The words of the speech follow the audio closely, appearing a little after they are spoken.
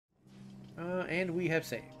And we have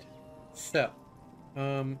saved. So,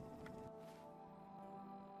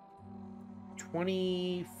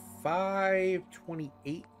 25,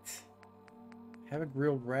 28. Have a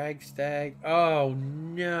grilled rag stag. Oh,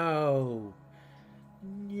 no.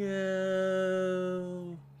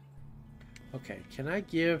 No. Okay, can I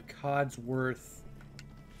give Codsworth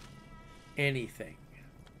anything?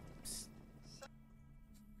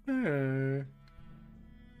 Can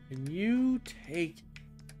you take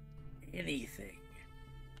anything?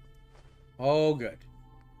 Oh, good.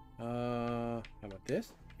 How about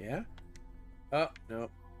this? Yeah? Oh, no.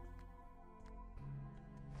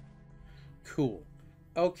 Cool.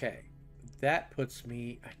 Okay. That puts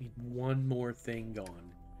me... I need one more thing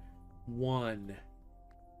gone. One.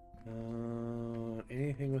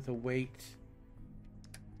 Anything with a weight?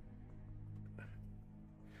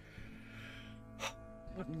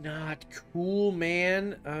 Not cool,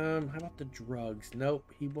 man. How about the drugs?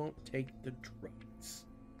 Nope, he won't take the drugs.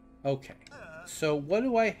 Okay. So what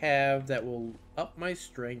do I have that will up my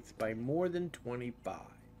strength by more than 25? I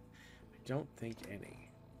don't think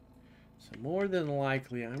any. So more than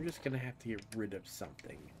likely, I'm just going to have to get rid of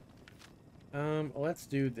something. Let's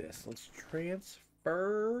do this. Let's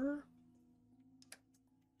transfer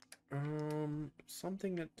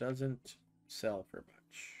something that doesn't sell for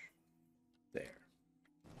much. There.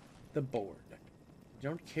 The board.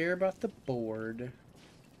 Don't care about the board.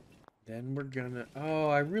 Then we're gonna... Oh,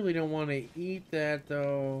 I really don't want to eat that,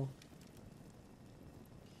 though.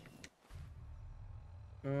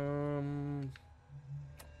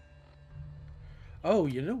 Oh,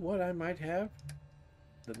 you know what I might have?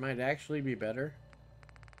 That might actually be better?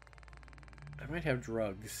 I might have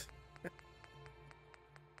drugs.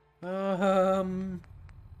 Not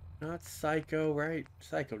Psycho, right?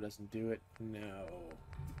 Psycho doesn't do it. No.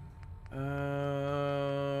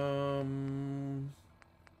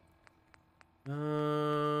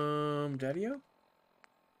 Daddy-o?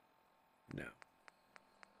 No.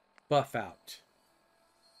 Buff out.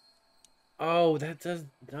 Oh, that does...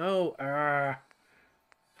 No.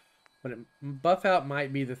 But buff out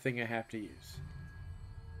might be the thing I have to use.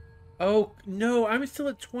 Oh, no. I'm still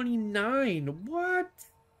at 29. What?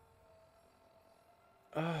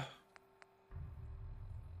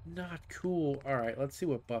 Not cool. Alright, let's see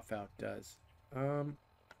what buff out does.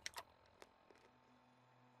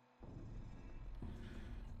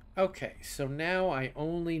 Okay, so now I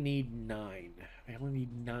only need 9. I only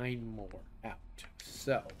need 9 more out.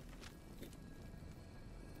 So...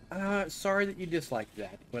 sorry that you disliked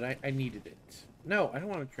that, but I needed it. No, I don't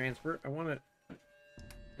want to transfer. I don't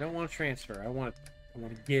want to transfer. I want to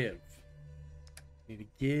give. I need to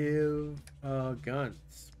give,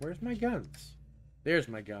 guns. Where's my guns? There's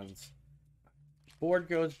my guns. Board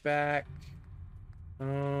goes back.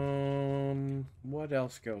 What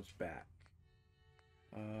else goes back?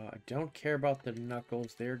 I don't care about the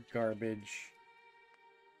knuckles. They're garbage.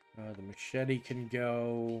 The machete can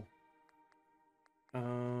go.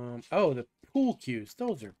 Oh, the pool cues.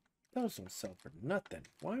 Those don't sell for nothing.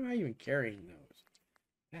 Why am I even carrying those?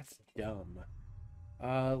 That's dumb.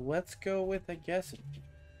 Let's go with, I guess,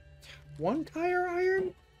 1 tire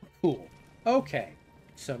iron? Cool. Okay.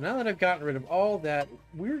 So now that I've gotten rid of all that,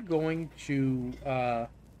 we're going to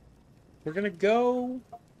go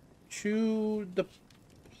to the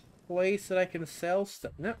place that I can sell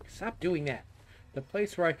stuff. No, stop doing that. The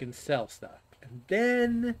place where I can sell stuff. And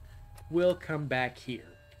then we'll come back here.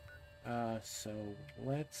 So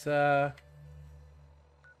let's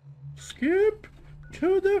skip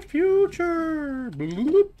to the future.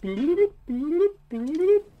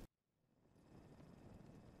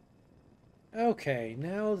 Okay,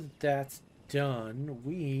 now that that's done,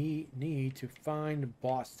 we need to find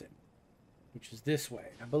Boston, which is this way.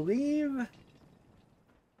 I believe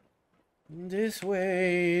this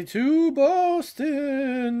way to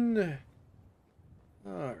Boston.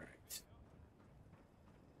 All right.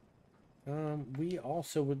 We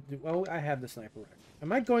also would do... Oh, I have the sniper rifle.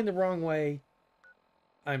 Am I going the wrong way?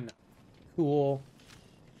 I'm not. Cool.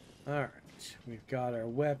 Alright. We've got our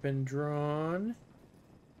weapon drawn.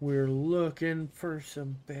 We're looking for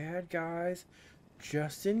some bad guys.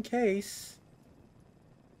 Just in case.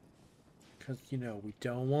 Because, you know, we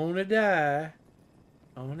don't want to die.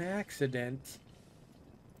 On accident.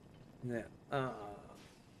 No.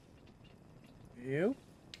 You?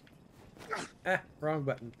 Ah, wrong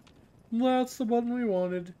button. That's the button we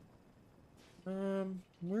wanted.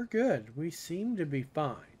 We're good. We seem to be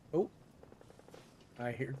fine. Oh.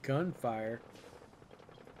 I hear gunfire.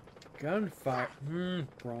 Gunfire.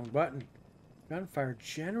 Wrong button. Gunfire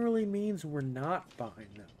generally means we're not fine,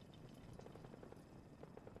 though.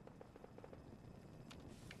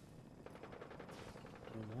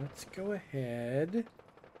 let's go ahead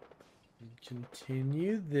and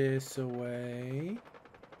continue this away.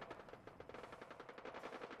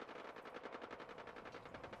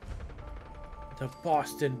 The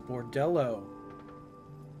Boston Bordello.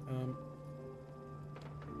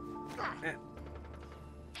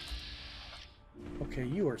 Okay,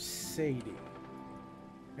 you are Sadie.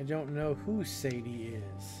 I don't know who Sadie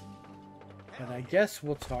is. But I guess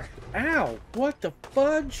we'll talk. Ow! What the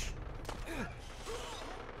fudge?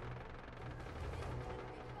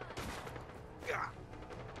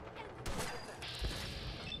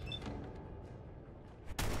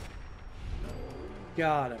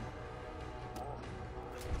 Got him.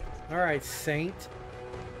 Alright, Saint.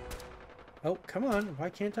 Oh, come on. Why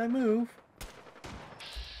can't I move?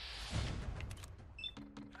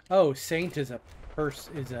 Oh, Saint is a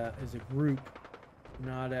is a group,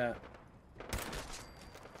 not a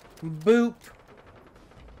boop.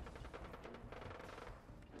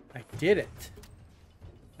 I did it.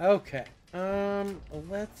 Okay.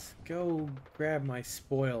 Let's go grab my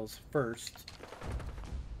spoils first.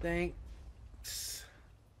 Thanks.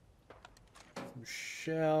 Some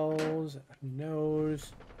shells,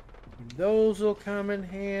 nose. Those will come in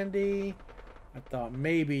handy. I thought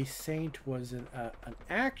maybe Saint was an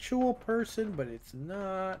actual person, but it's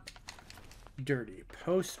not. Dirty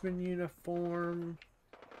postman uniform.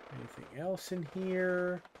 Anything else in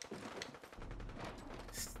here?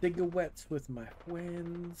 Cigarettes with my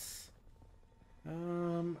friends.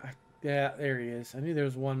 Yeah, there he is. I knew there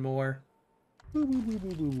was one more. Boo, boo, boo,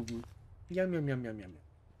 boo, boo, boo. Yum, yum, yum, yum, yum.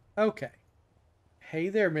 Okay. Hey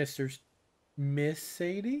there, Miss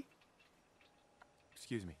Sadie?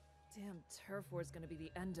 Excuse me. Damn turf war's gonna be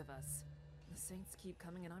the end of us. The Saints keep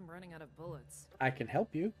coming and I'm running out of bullets. I can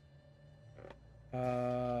help you.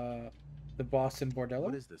 The Boston Bordello?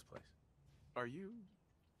 What is this place? Are you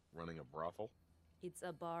running a brothel? It's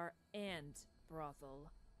a bar and brothel.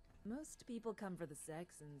 Most people come for the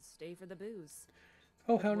sex and stay for the booze.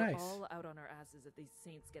 Oh, But how we're nice. all out on our asses if these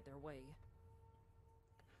Saints get their way.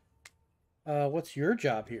 What's your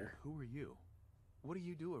job here? Who are you? What do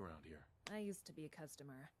you do around here? I used to be a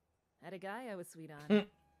customer. Had a guy I was sweet on.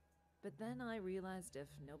 But then I realized if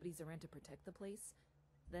nobody's around to protect the place,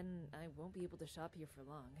 then I won't be able to shop here for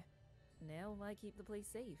long. Now I keep the place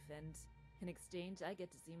safe, and in exchange I get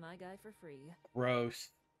to see my guy for free. Gross.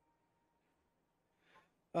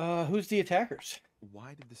 Who's the attackers?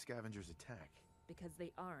 Why did the scavengers attack? Because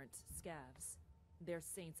they aren't scavs. They're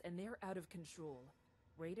Saints, and they're out of control.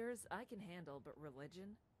 Raiders, I can handle, but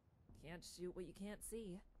religion? Can't shoot what you can't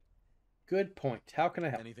see. Good point. How can I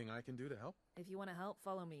help? Anything I can do to help? If you want to help,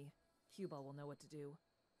 follow me. Cuba will know what to do.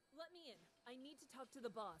 Let me in. I need to talk to the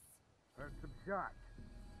boss. Heard some shots.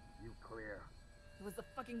 You clear. It was the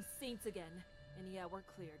fucking Saints again. And yeah, we're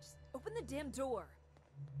clear. Just open the damn door.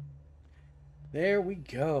 There we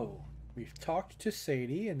go. We've talked to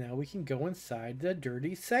Sadie, and now we can go inside the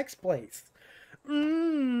dirty sex place.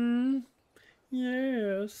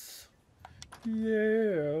 Yes.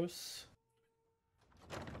 Yes.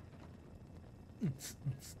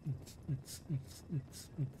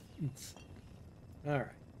 Alright.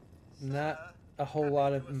 Not a whole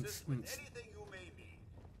lot of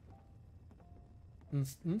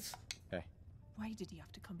Hey. Why did he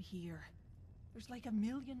have to come here? There's like a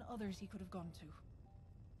million others he could have gone to.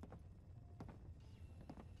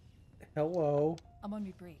 Hello. I'm on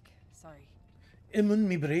my break. Sorry. I'm on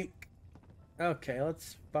me break. Okay,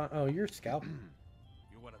 let's find. Oh, you're Scout.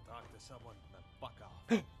 You want to talk to someone? Then fuck off.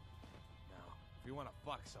 Now, if you want to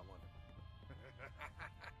fuck someone,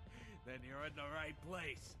 then you're in the right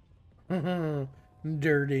place.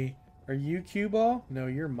 Dirty. Are you cue ball? No,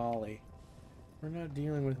 you're Molly. We're not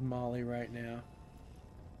dealing with Molly right now.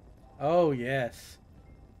 Oh, yes.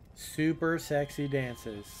 Super sexy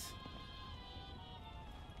dances.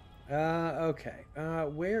 Okay.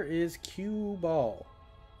 Where is cue ball?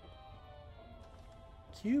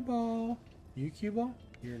 Cue ball. You cue ball?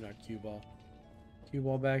 You're not cue ball. Cue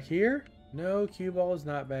ball back here? No, cue ball is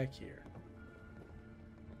not back here.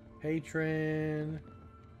 Patron.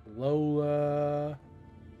 Lola.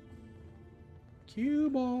 Cue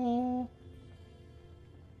ball.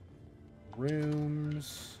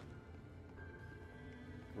 Rooms.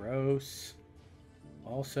 Gross.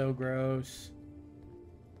 Also gross.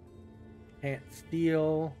 Can't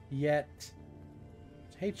steal yet.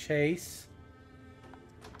 Hey, Chase.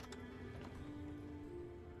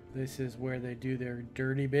 This is where they do their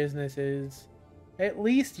dirty businesses. At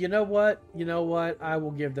least, you know what? You know what? I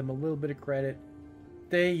will give them a little bit of credit.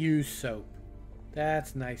 They use soap.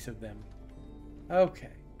 That's nice of them. Okay.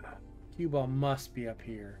 Cue ball must be up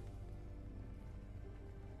here.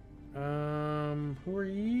 Who are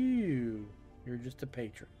you? just a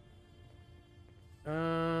patron. If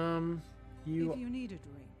you need a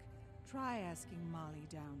drink, try asking Molly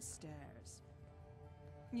downstairs.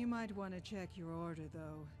 You might want to check your order,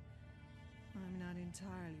 though. I'm not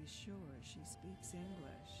entirely sure she speaks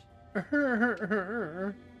English.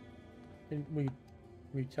 And will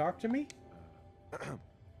you talk to me?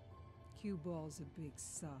 Cue Ball's a big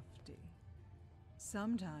softy.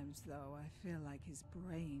 Sometimes, though, I feel like his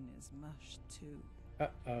brain is mush, too.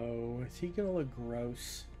 Uh-oh. Is he gonna look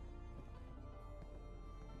gross?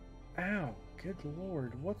 Ow. Good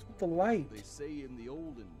lord. What's with the light? They say in the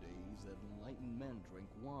olden days that enlightened men drank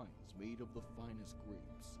wines made of the finest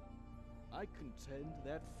grapes. I contend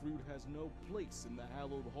that fruit has no place in the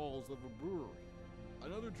hallowed halls of a brewery.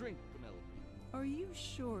 Another drink, Penelope. Are you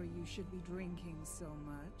sure you should be drinking so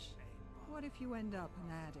much? What if you end up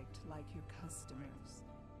an addict like your customers?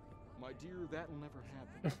 My dear, that'll never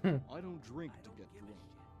happen. I don't drink to get drunk.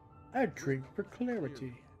 I drink for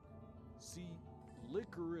clarity. See,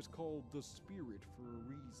 liquor is called the spirit for a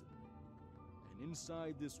reason. And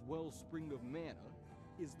inside this wellspring of mana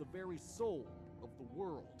is the very soul of the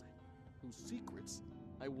world, whose secrets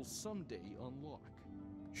I will someday unlock.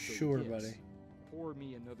 So Sure, yes, buddy. pour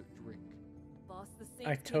me another drink. Boss, the Saints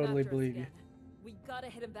I came totally after us believe you. again. We gotta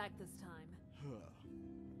hit him back this time.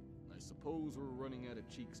 I suppose we're running out of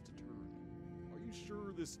cheeks to turn. Are you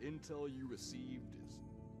sure this intel you received is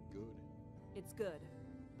good? It's good.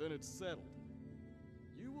 Then it's settled.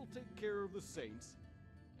 You will take care of the Saints,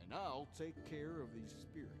 and I'll take care of these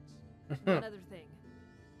spirits. One other thing.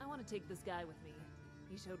 I want to take this guy with me.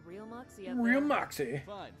 He showed real moxie up Real there. moxie.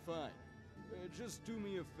 Fine, fine. Just do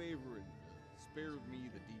me a favor and spare me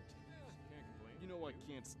the details. You know I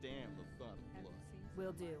can't stand the thought of blood.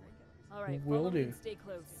 Will do. All right, Will follow me do. and stay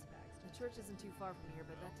close. The church isn't too far from here,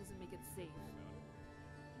 but that doesn't make it safe.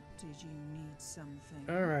 Did you need something?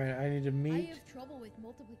 Alright, I need to I meet. have trouble with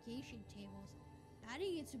multiplication tables.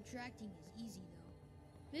 Adding and subtracting is easy,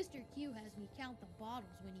 though. Mr. Q has me count the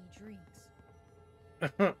bottles when he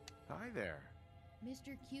drinks. Hi there.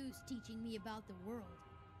 Mr. Q's teaching me about the world.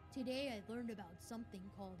 Today I learned about something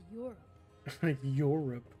called Europe.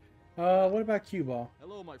 Europe. What about cue ball?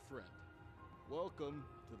 Hello, my friend. Welcome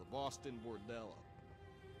to the Boston Bordello.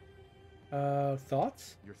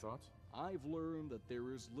 Thoughts? Your thoughts? I've learned that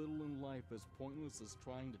there is little in life as pointless as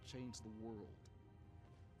trying to change the world.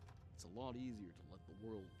 It's a lot easier to let the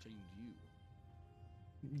world change you.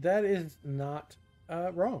 That is not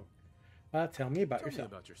wrong. Tell me about Tell me yourself.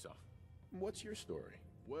 about yourself. What's your story?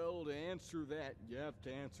 Well, to answer that, you have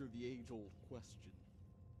to answer the age-old question.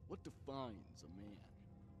 What defines a man?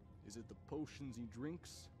 Is it the potions he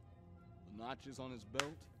drinks? The notches on his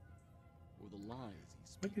belt? Or the lies he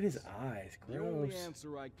speaks? Look at his eyes. The only Gross.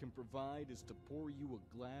 answer I can provide is to pour you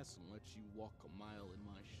a glass and let you walk a mile in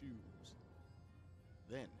my shoes.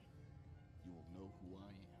 Then, you will know who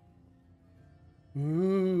I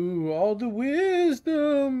am. Ooh, all the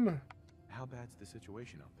wisdom. How bad's the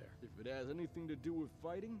situation out there? If it has anything to do with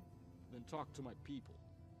fighting, then talk to my people.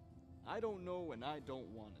 I don't know and I don't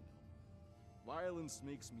want to know. Violence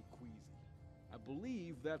makes me queasy. I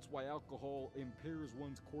believe that's why alcohol impairs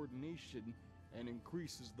one's coordination and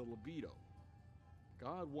increases the libido.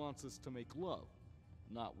 God wants us to make love,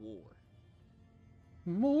 not war.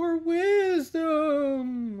 More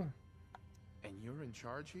wisdom. And you're in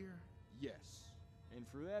charge here? Yes, and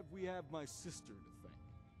for that we have my sister to thank.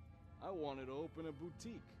 I wanted to open a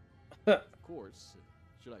boutique. Of course,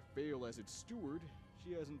 should I fail as its steward,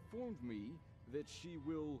 she has informed me that she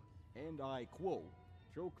will, and I quote,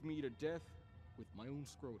 choke me to death with my own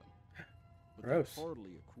scrotum. But that's Gross.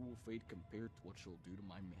 hardly a cruel fate compared to what she'll do to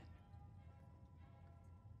my men.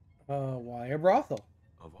 Why a brothel?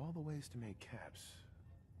 Of all the ways to make caps,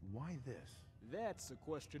 why this? That's a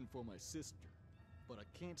question for my sister, but I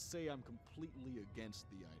can't say I'm completely against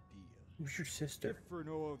the idea. Who's your sister? If for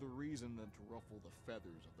no other reason than to ruffle the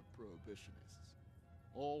feathers of the prohibitionists.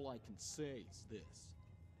 All I can say is this.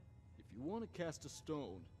 If you want to cast a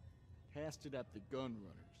stone, cast it at the gun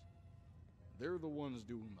runners. They're the ones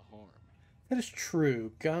doing the harm. That is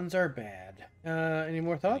true. Guns are bad. Any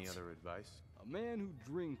more thoughts? Any other advice? A man who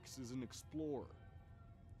drinks is an explorer,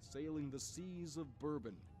 sailing the seas of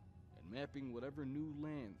bourbon and mapping whatever new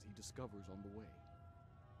lands he discovers on the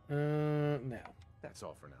way. No. That's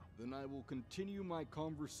all for now. Then I will continue my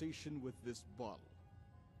conversation with this bottle,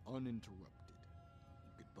 uninterrupted.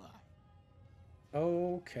 Goodbye.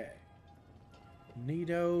 Okay.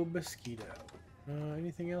 Neato Mosquito.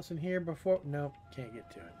 Anything else in here before? Nope, can't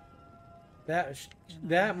get to it.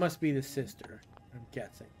 That must be the sister, I'm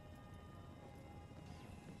guessing.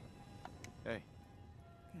 Hey,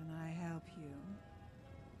 Can I help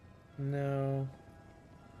you? No.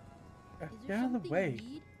 Is Get there out of the something way. you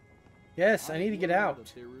need? Yes, I need to get learned out.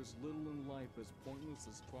 that there is little in life as pointless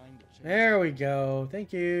as trying to change. There we go.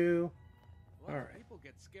 Thank you. A lot of Alright. people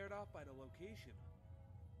get scared off by the location.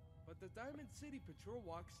 But the Diamond City Patrol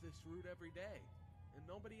walks this route every day, and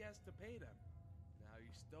nobody has to pay them. Now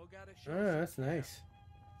you still gotta show Oh, some that's care. nice.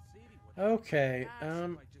 Sadie would Okay, ass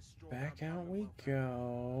if I just strolled back down out we Road. go.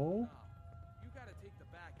 No, you gotta take the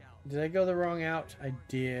back out. Did I go the wrong out? I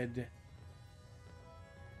did.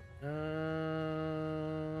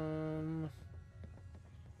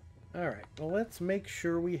 Alright, well let's make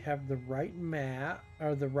sure we have the right map,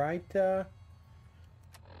 or the right,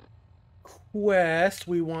 quest.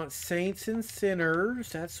 We want saints and sinners.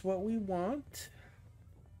 That's what we want.